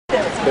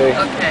Okay.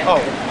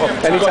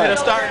 Anytime. Go ahead and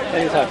start.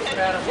 Anytime.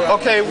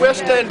 Okay, we're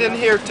standing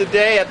here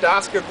today at the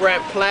Oscar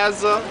Grant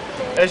Plaza.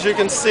 As you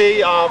can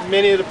see,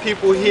 many of the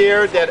people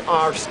here that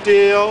are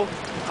still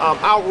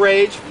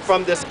outraged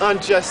from this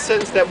unjust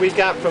sentence that we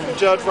got from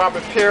Judge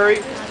Robert Perry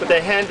for the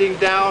handing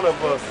down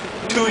of a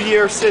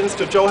 2-year sentence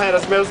to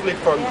Johannes Mesley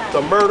for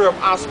the murder of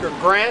Oscar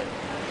Grant.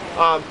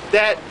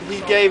 That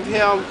he gave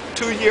him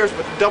 2 years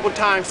with double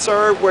time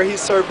served, where he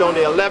served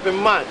only 11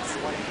 months.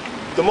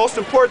 The most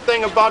important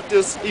thing about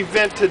this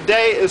event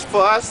today is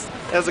for us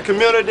as a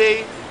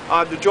community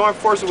to join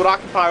forces with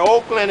Occupy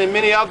Oakland and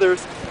many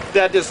others,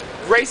 that this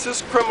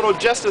racist criminal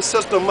justice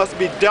system must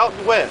be dealt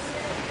with.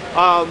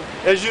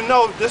 As you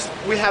know,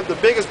 we have the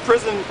biggest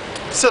prison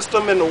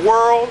system in the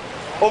world.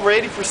 Over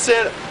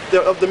 80%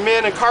 of the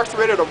men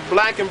incarcerated are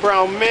black and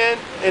brown men.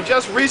 And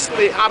just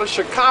recently out of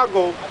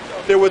Chicago,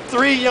 there were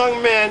 3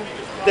 young men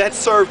that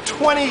served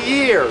 20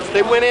 years.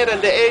 They went in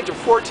at the age of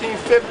 14,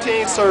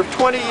 15, served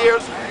 20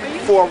 years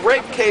for a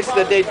rape case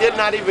that they did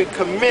not even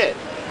commit.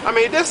 I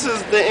mean, this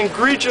is the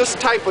egregious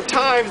type of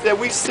times that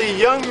we see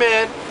young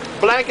men,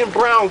 black and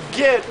brown,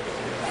 get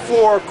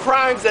for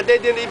crimes that they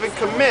didn't even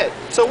commit.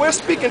 So we're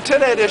speaking to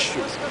that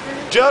issue.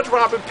 Judge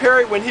Robert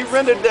Perry, when he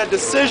rendered that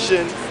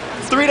decision,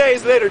 3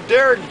 days later,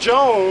 Derek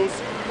Jones,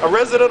 a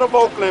resident of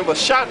Oakland,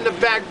 was shot in the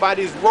back by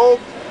these rogue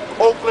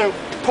Oakland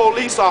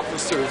police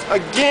officers,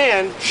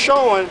 again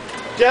showing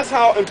just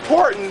how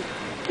important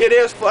it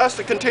is for us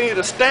to continue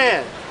to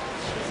stand.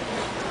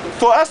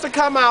 For us to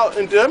come out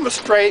and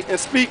demonstrate and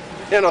speak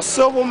in a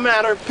civil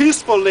manner,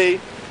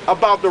 peacefully,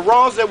 about the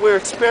wrongs that we're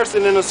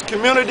experiencing in this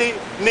community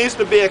needs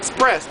to be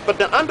expressed. But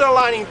the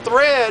underlying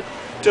thread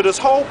to this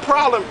whole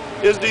problem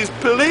is these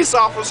police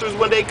officers,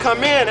 when they come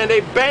in and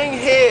they bang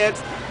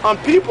heads on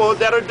people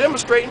that are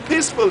demonstrating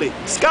peacefully.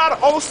 Scott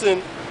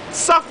Olson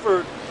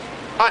suffered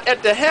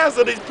at the hands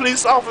of these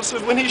police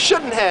officers when he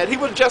shouldn't have. He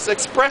was just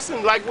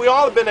expressing, like we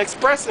all have been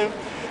expressing,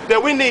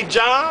 that we need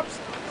jobs,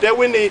 that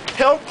we need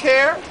health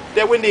care,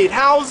 that we need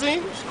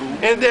housing,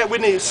 and that we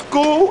need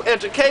school,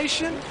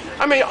 education.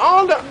 I mean,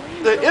 all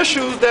the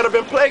issues that have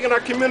been plaguing our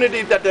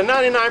community that the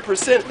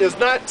 99% does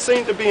not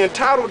seem to be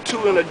entitled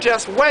to in a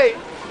just way,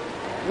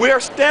 we're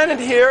standing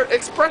here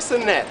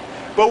expressing that.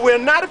 But we're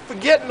not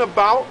forgetting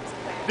about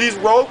these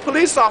rogue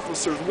police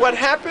officers. What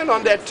happened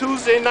on that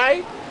Tuesday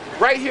night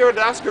right here at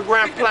the Oscar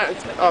Grant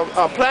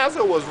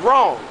Plaza was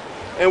wrong.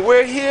 And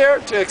we're here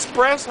to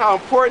express how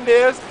important it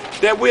is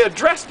that we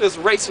address this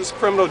racist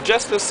criminal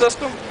justice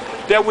system,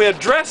 that we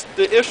address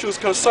the issues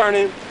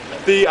concerning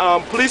the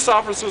police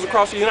officers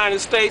across the United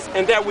States,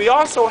 and that we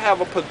also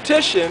have a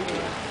petition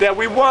that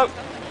we want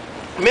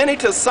many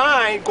to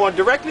sign going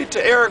directly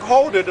to Eric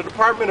Holder, the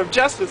Department of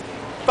Justice,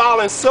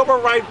 filing civil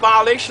rights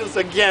violations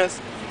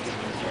against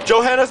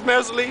Johannes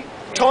Mesley,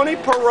 Tony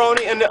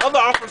Peroni, and the other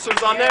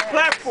officers on that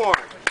platform.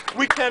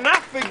 We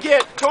cannot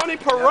forget Tony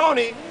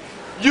Peroni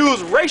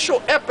used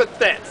racial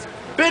epithets,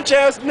 bitch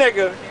ass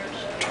nigga,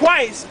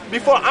 twice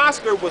before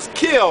Oscar was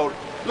killed,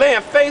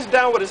 laying face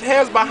down with his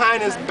hands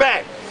behind his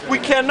back. We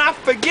cannot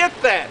forget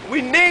that.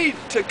 We need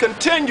to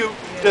continue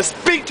to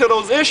speak to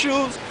those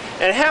issues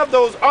and have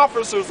those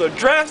officers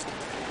addressed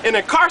and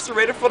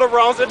incarcerated for the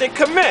wrongs that they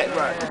commit.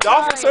 Right. The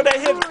officer that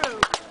hit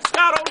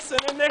Scott Olson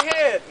in the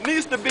head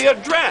needs to be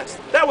addressed.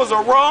 That was a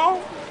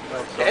wrong.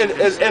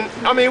 And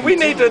I mean, we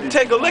need to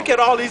take a look at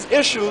all these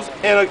issues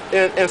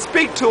and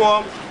speak to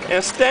them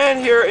and stand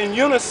here in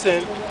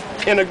unison,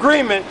 in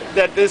agreement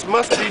that this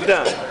must be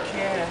done.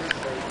 Yeah.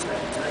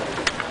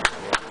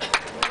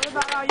 What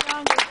about our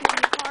youngest being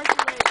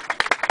incarcerated,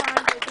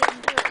 crimes they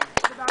didn't do?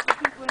 What about the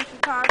people in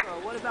Chicago?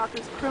 What about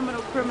this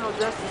criminal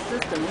justice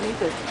system? We need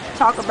to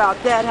talk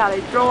about that, how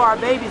they throw our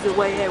babies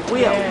away at will.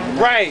 Yeah.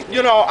 Right.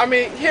 You know, I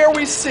mean, here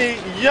we see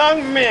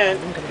young men,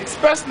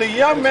 especially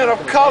young men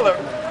of color,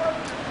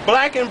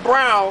 black and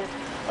brown.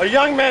 A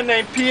young man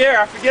named Pierre,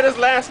 I forget his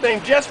last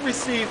name, just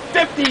received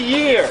 50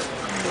 years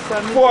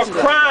for a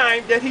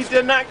crime that he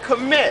did not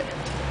commit.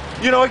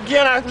 You know,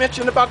 again, I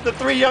mentioned about the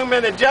 3 young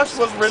men that just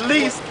was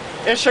released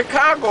in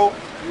Chicago,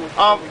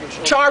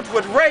 charged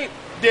with rape,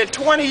 did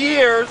 20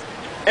 years,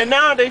 and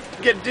now they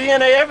get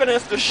DNA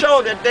evidence to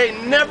show that they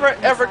never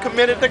ever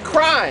committed the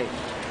crime.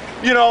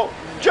 You know,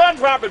 Judge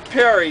Robert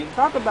Perry,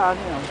 talk about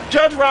him.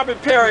 Judge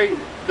Robert Perry,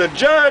 the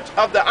judge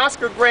of the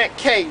Oscar Grant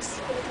case,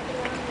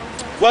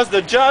 was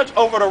the judge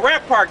over the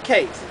Rampart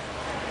case.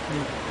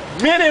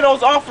 Many of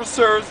those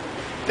officers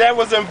that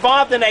was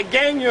involved in that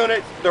gang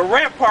unit, the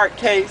Rampart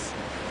case,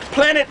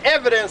 planted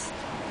evidence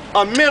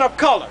on men of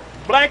color,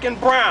 black and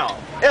brown.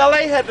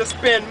 LA had to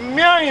spend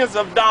millions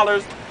of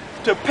dollars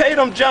to pay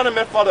them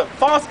gentlemen for the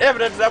false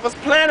evidence that was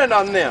planted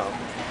on them.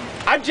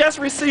 I just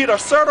received a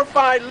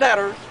certified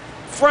letter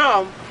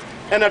from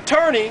an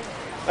attorney,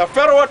 a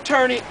federal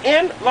attorney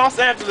in Los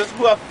Angeles,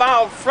 who have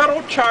filed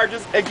federal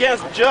charges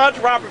against Judge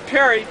Robert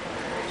Perry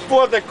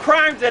for the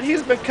crimes that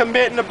he's been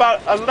committing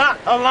about not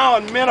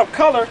allowing men of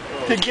color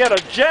to get a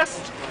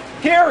just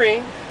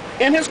hearing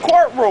in his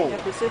courtroom.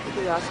 And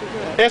specifically Oscar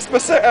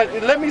Grant.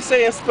 And let me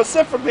say, and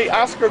specifically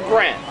Oscar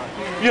Grant.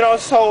 You know,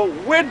 so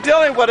we're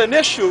dealing with an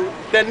issue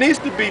that needs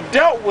to be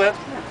dealt with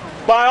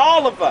by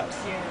all of us.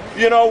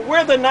 You know,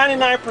 we're the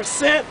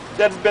 99%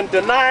 that's been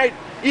denied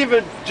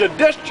even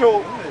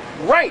judicial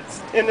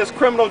rights in this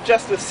criminal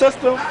justice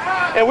system,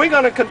 and we're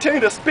going to continue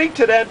to speak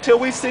to that until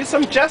we see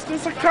some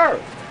justice occur.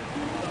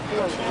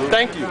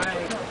 Thank you.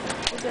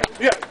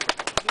 Yeah,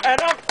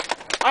 and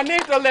I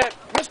need to let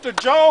Mr.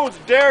 Jones,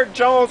 Derek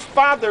Jones'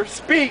 father,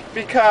 speak,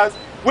 because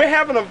we're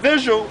having a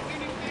visual,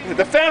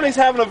 the family's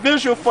having a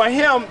visual for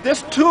him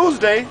this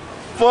Tuesday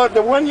for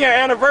the 1-year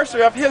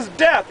anniversary of his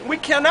death. We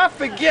cannot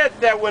forget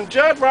that when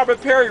Judge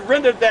Robert Perry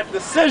rendered that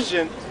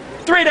decision,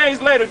 3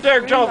 days later,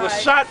 Derek Jones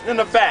was shot in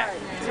the back.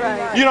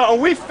 You know,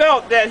 and we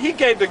felt that he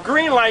gave the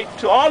green light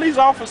to all these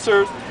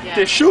officers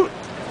to shoot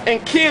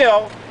and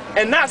kill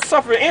and not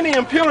suffer any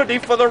impunity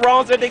for the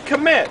wrongs that they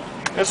commit.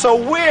 And so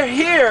we're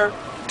here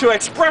to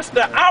express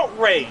the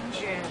outrage,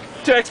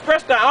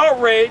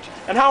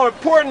 and how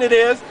important it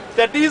is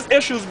that these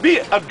issues be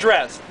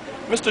addressed.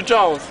 Mr.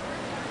 Jones.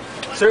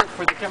 Sir,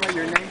 for the camera,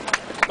 your name?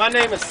 My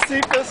name is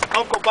Cephas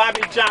Uncle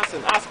Bobby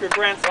Johnson, Oscar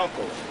Grant's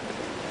uncle.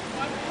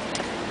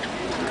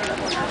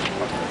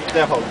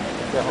 There, hold it.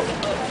 There, hold it.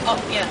 Oh,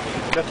 yeah.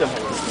 Let them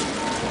hold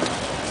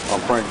it.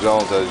 I'm Frank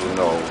Jones, as you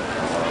know.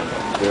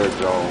 Derek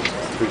Jones.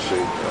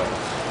 Appreciate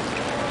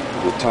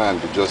the time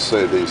to just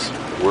say these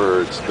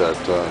words that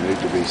need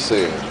to be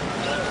said.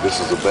 This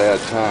is a bad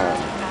time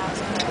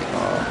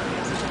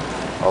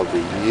of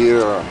the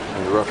year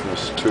in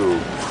reference to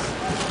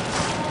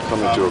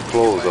coming to a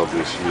close of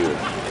this year.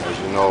 As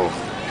you know,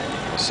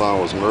 my son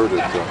was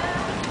murdered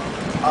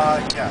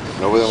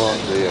November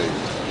the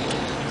 8th,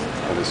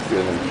 and it's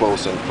getting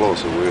closer and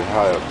closer. We're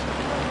higher.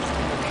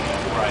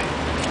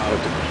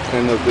 At the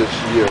end of this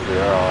year,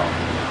 there are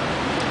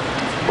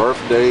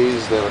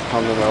birthdays that are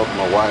coming up.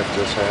 My wife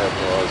just had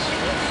hers.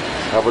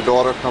 I have a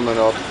daughter coming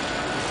up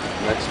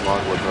next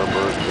month with her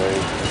birthday.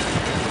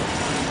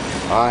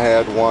 I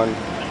had one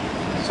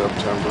in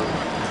September.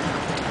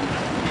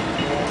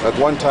 At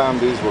one time,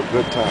 these were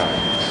good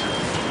times.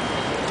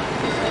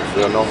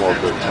 There are no more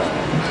good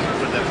times.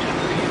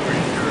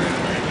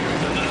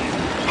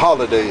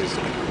 Holidays,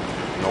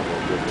 no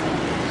more good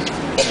times.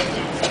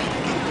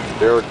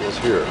 Derek was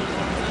here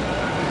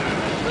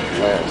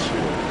last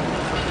year.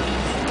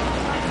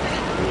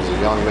 He was a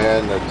young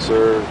man that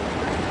served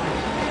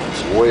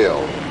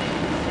well.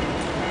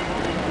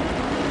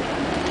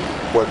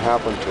 What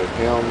happened to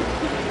him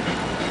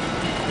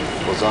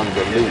was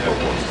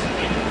unbelievable.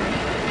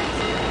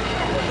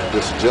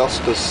 This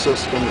justice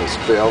system is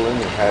failing,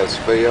 it has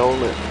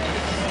failed,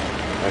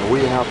 and we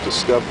have to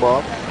step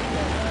up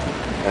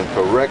and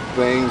correct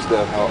things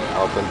that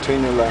are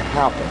continually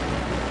happening.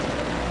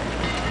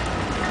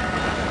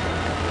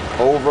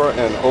 Over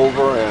and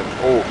over and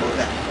over,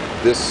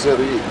 this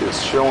city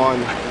is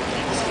showing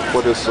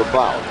what it's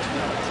about.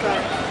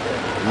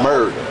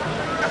 Murder.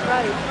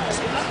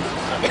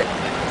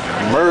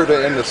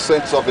 Murder in the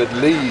sense of it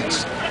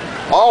leads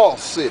all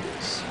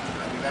cities.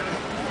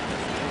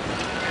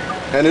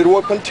 And it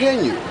will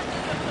continue.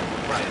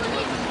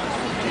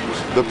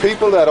 The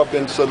people that have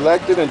been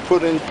selected and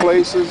put in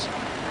places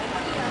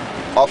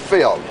are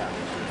failing.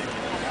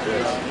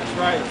 That's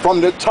right.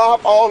 From the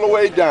top all the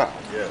way down.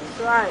 That's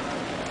right.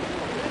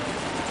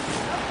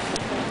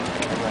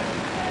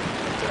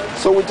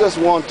 So we just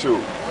want to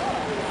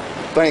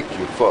thank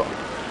you for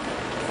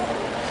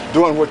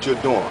doing what you're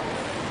doing.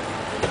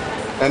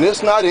 And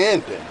it's not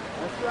ending.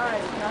 That's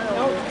right.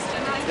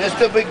 It's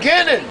the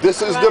beginning.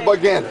 This is the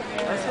beginning.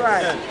 That's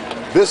right.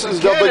 This is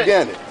the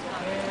beginning.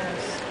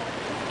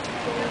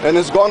 And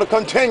it's going to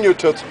continue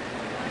to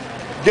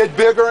get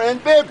bigger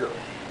and bigger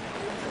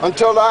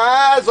until the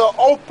eyes are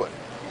open.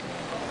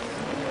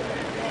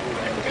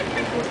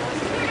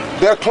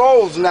 They're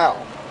closed now.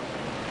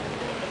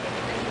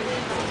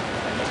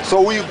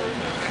 So we're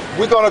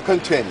going to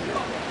continue.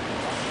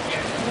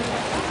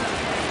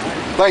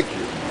 Thank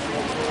you.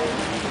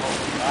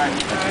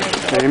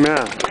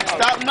 Amen.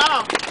 Stop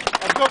now.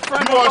 A good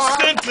friend You of are ours.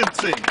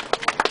 sentencing.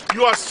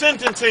 You are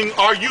sentencing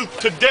our youth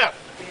to death.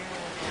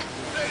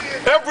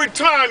 Every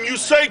time you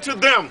say to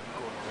them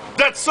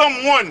that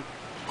someone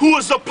who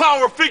is a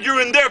power figure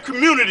in their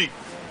community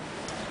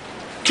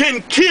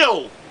can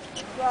kill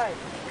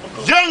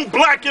young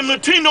black and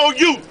Latino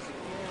youth,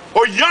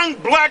 or young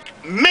black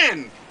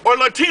men or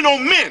Latino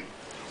men,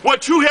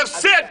 what you have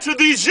said to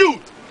these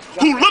youth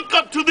who look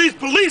up to these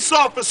police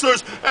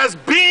officers as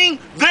being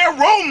their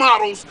role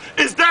models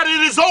is that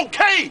it is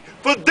okay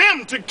for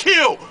them to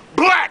kill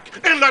black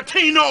and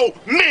Latino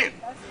men.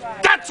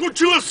 That's what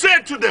you have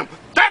said to them.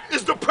 That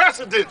is the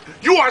precedent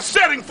you are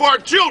setting for our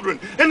children.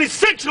 And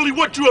essentially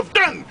what you have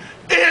done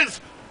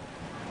is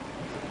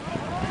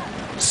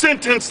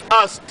sentence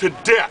us to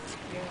death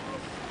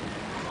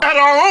at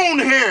our own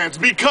hands,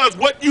 because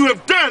what you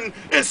have done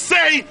is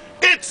say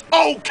it's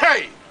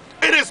okay.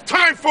 It is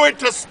time for it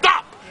to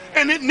stop.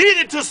 And it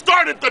needed to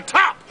start at the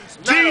top.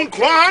 Gene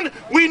Kwan,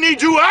 we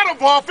need you out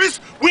of office.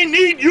 We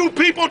need you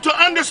people to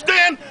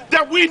understand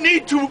that we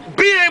need to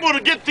be able to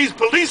get these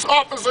police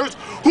officers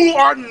who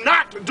are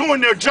not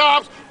doing their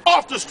jobs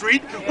off the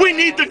street. We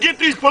need to get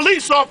these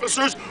police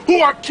officers who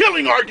are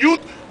killing our youth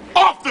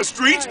off the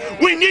streets.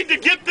 We need to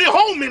get the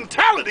whole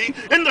mentality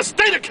in the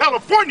state of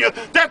California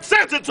that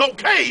says it's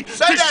okay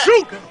to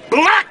shoot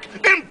black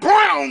and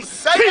brown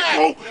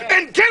people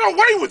and get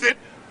away with it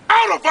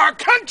out of our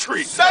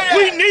country.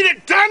 We need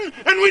it done,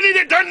 and we need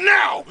it done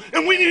now.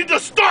 And we need to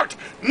start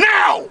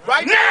now.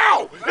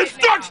 Now. It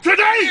starts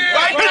today.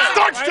 It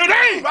starts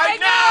today. Right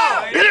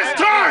now. It is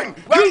time.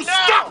 You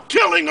stop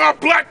killing our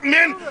black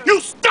men.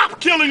 You stop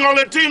killing our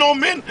Latino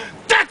men.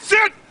 That's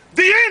it.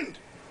 The end.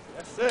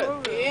 That's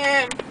it. The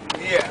end.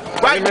 Yeah.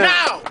 Right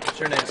now. What's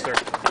your name, sir?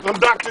 I'm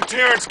Dr.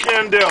 Terrence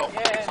Candell.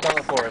 Spell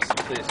it for us,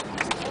 please.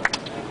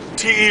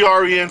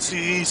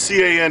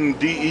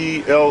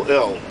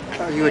 Terencecandell.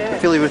 Are you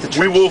affiliated with the church?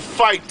 We will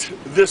fight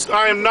this.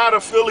 I am not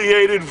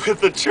affiliated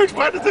with the church.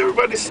 Why does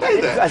everybody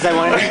say that? As I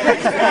wanted. You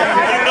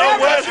know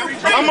what?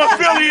 I'm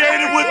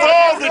affiliated with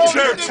all the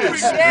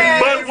churches.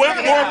 But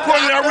what more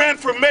importantly, I ran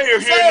for mayor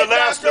here in the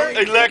last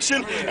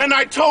election, and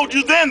I told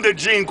you then that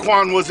Jean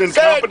Quan was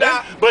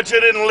incompetent, but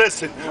you didn't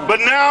listen.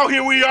 But now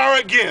here we are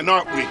again,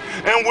 aren't we?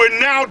 And we're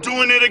now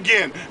doing it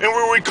again. And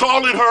we're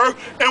recalling her,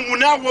 and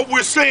now what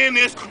we're saying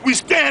is we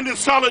stand in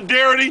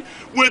solidarity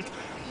with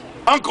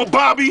Uncle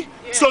Bobby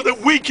so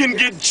that we can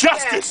get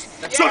justice.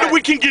 So that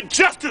we can get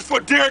justice for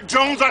Derek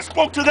Jones. I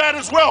spoke to that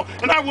as well.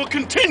 And I will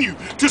continue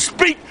to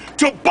speak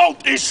to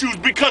both issues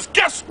because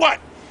guess what?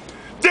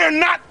 They're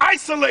not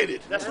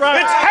isolated. That's right.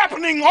 It's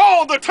happening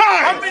all the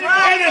time.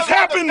 And it's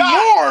happened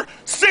more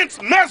since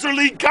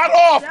Meserly got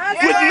off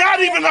with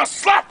not even a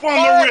slap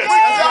on the wrist.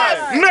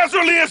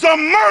 Meserly is a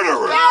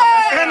murderer.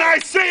 And I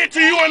say it to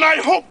you and I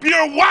hope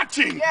you're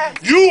watching.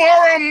 You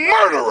are a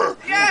murderer.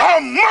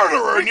 A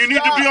murderer. And you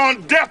need to be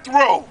on death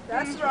row.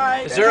 That's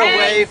right. Is there a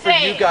way for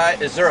you guys,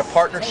 is there a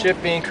partnership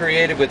being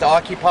created with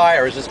Occupy,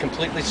 or is this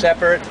completely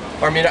separate?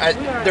 Or, I mean,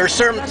 there are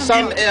some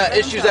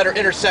issues that are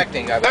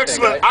intersecting, I would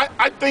Excellent. think, right?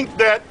 I think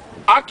that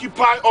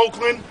Occupy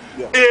Oakland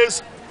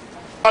is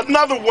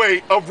another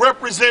way of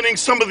representing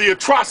some of the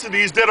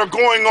atrocities that are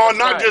going on,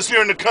 not just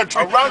here in the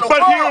country,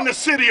 but here in the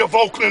city of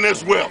Oakland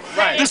as well.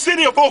 The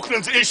city of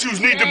Oakland's issues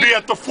need to be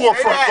at the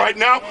forefront right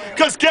now,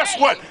 because guess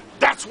what?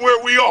 That's where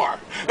we are.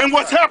 And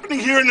what's happening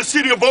here in the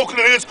city of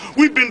Oakland is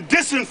we've been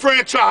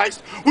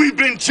disenfranchised, we've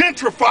been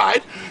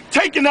gentrified,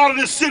 taken out of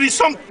this city.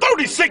 Some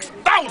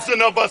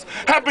 36,000 of us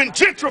have been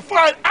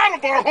gentrified out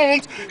of our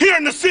homes here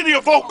in the city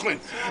of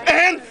Oakland.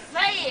 And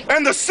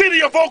the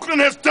city of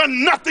Oakland has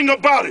done nothing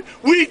about it.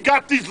 We've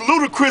got these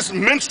ludicrous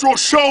minstrel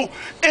show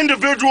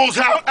individuals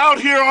out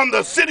here on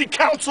the city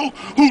council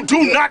who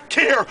do not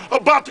care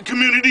about the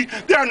community.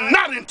 They're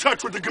not in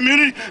touch with the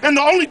community, and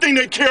the only thing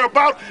they care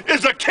about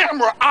is a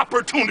camera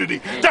opportunity.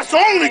 That's the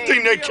only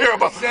thing they care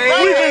about.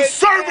 We've been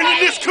serving in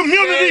this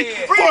community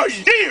for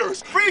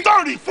years,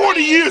 30,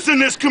 40 years in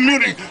this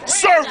community,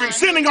 serving,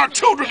 sending our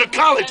children to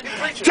college,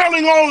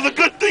 telling all of the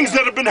good things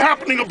that have been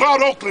happening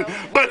about Oakland.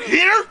 But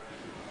here,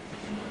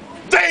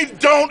 they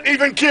don't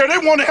even care. They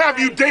want to have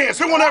you dance.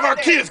 They want to have our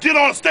kids get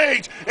on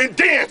stage and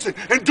dance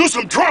and do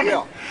some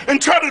drumming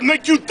and try to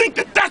make you think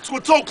that that's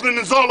what Oakland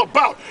is all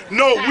about.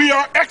 No, we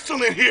are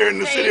excellent here in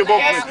the city of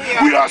Oakland.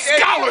 We are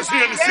scholars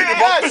here in the city of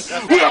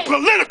Oakland. We are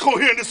political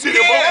here in the city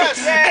of Oakland.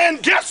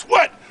 And guess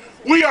what?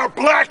 We are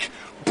black,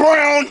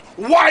 brown,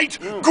 white,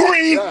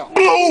 green,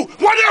 blue,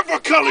 whatever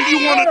color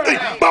you want to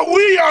think. But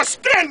we are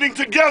standing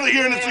together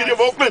here in the city of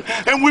Oakland,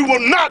 and we will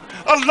not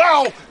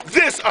allow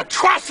this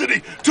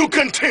atrocity to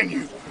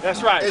continue.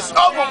 That's right. It's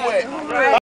over with.